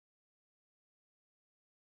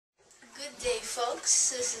Good day,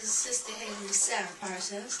 folks. This is Sista Hali Sarah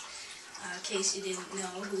Parsons. In case you didn't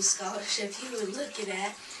know whose scholarship you were looking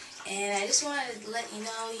at. And I just wanted to let you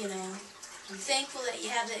know, I'm thankful that you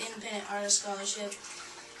have the Independent Artist Scholarship.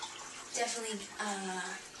 Definitely,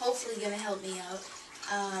 hopefully going to help me out.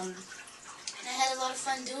 And I had a lot of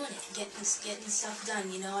fun doing it, getting stuff done,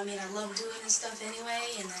 I mean, I love doing this stuff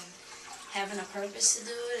anyway, and then having a purpose to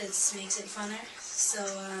do it, makes it funner. So,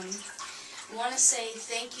 I want to say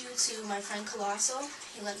thank you to my friend Colossal.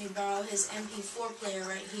 He let me borrow his MP4 player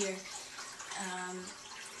right here.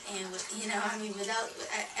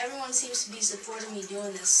 Everyone seems to be supporting me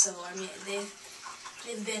doing this, so, I mean,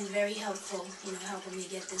 they've been very helpful, helping me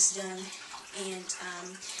get this done. And,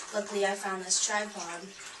 luckily I found this tripod,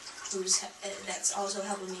 that's also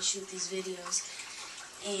helping me shoot these videos.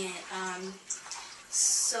 And,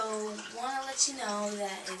 so, want to let you know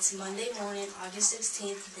that it's Monday morning, August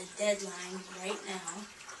 16th, the deadline right now,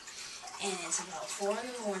 and it's about 4 in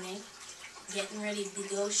the morning, getting ready to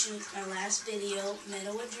go shoot my last video,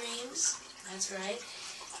 Meadow with Dreams, that's right,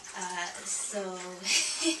 so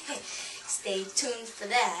stay tuned for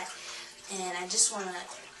that. And I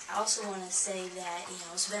also want to say that,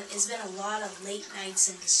 it's been a lot of late nights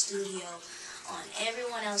in the studio on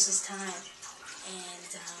everyone else's time,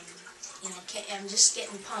 and, I'm just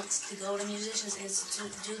getting pumped to go to Musicians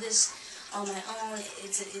Institute, do this on my own.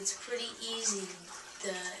 It's pretty easy,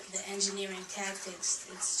 the engineering tactics.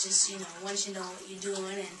 It's just, once you know what you're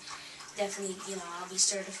doing, and definitely, I'll be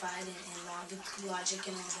certified in Logic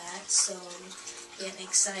and all that, so getting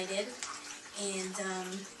excited. And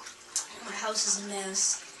my house is a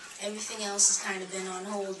mess. Everything else has kind of been on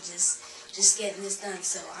hold, just getting this done.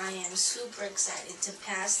 So I am super excited to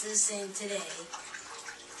pass this in today.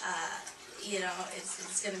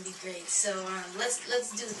 It's gonna be great. So let's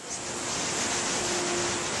do this.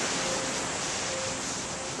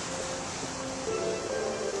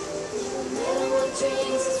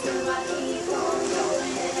 Dreams is where I keep on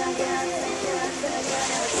going, and I gotta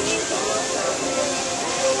keep on going.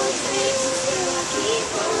 Dreams is where I keep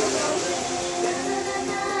on going,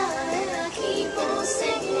 and I keep on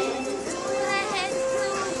singing. Do what I had to do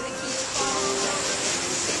to keep on going.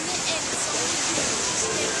 In the end, it's only you. Just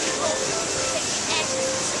stay focused.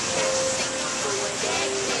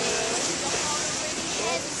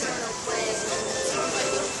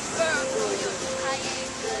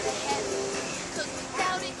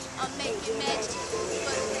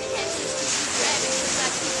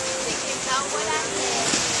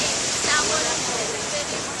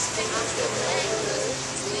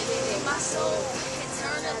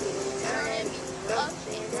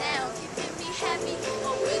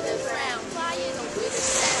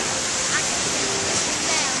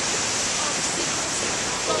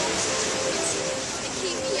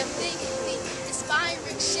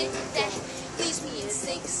 That leaves me in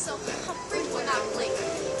sync, so I'm free when I blink.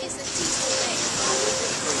 It's a teachable thing.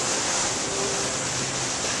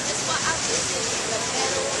 That's why I visit the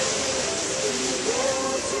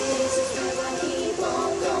Meadow Dreams is where I keep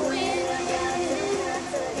on going.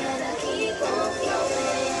 And I keep on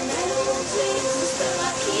flowing. Meadow Dreams is where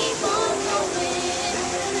I keep on going.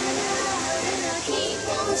 And I keep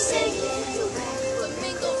on singing.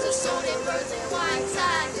 Flamingos are soaring, birds and quiet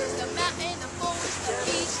tigers. The mountain, the forest, the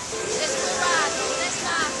beach. That's where I go, that's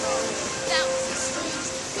my home. Fountains and streams,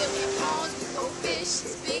 billion ponds with no fish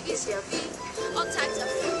as big as your feet. All types of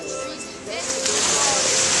fruit trees, vegetables,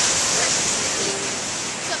 gardens, precious to eat.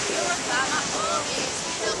 To purify my organs,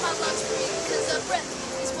 help my lungs breathe. Cause a breath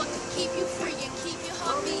is what can keep you free and keep your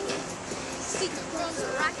heart beating. Seek the rooms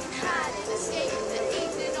where I can hide and escape the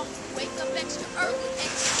evening. Or wake up extra early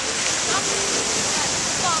and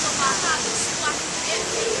follow my hobbies so I can get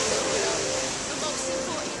paid to it up. The most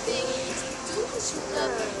important thing is to do what you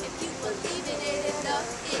love. If you believe in it enough,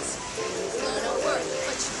 it's gonna work.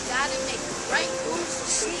 But you gotta make the right moves, so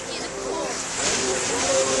sneak in a course.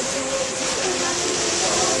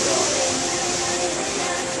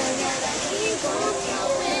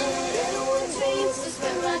 Dreams is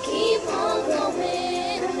where I keep on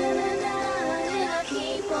going, and I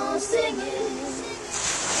keep on singing.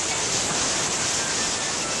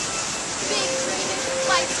 Big green and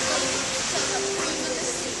lights gleaming, 'cause I'm dreaming the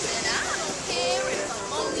seats, and I don't care if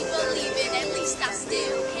I'm only believing. At least I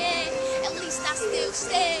still can, at least I still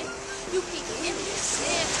stand. You can give me a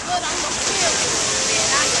stand, but I'm a real man.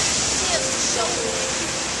 I got skills to show you.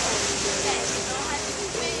 Only imagine, don't have to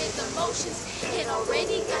with the motions. It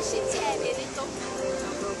already got shit tatted and don't know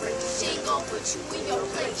she ain't gon' put you in your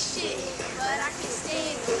place, shit. But I can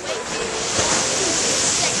stand the weight, it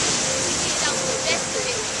second to get out the best of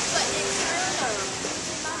it. But it's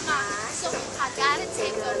in my mind, so I gotta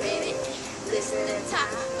take a minute. to the top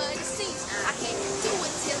of the scene. I can't do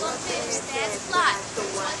it till I finish that plot.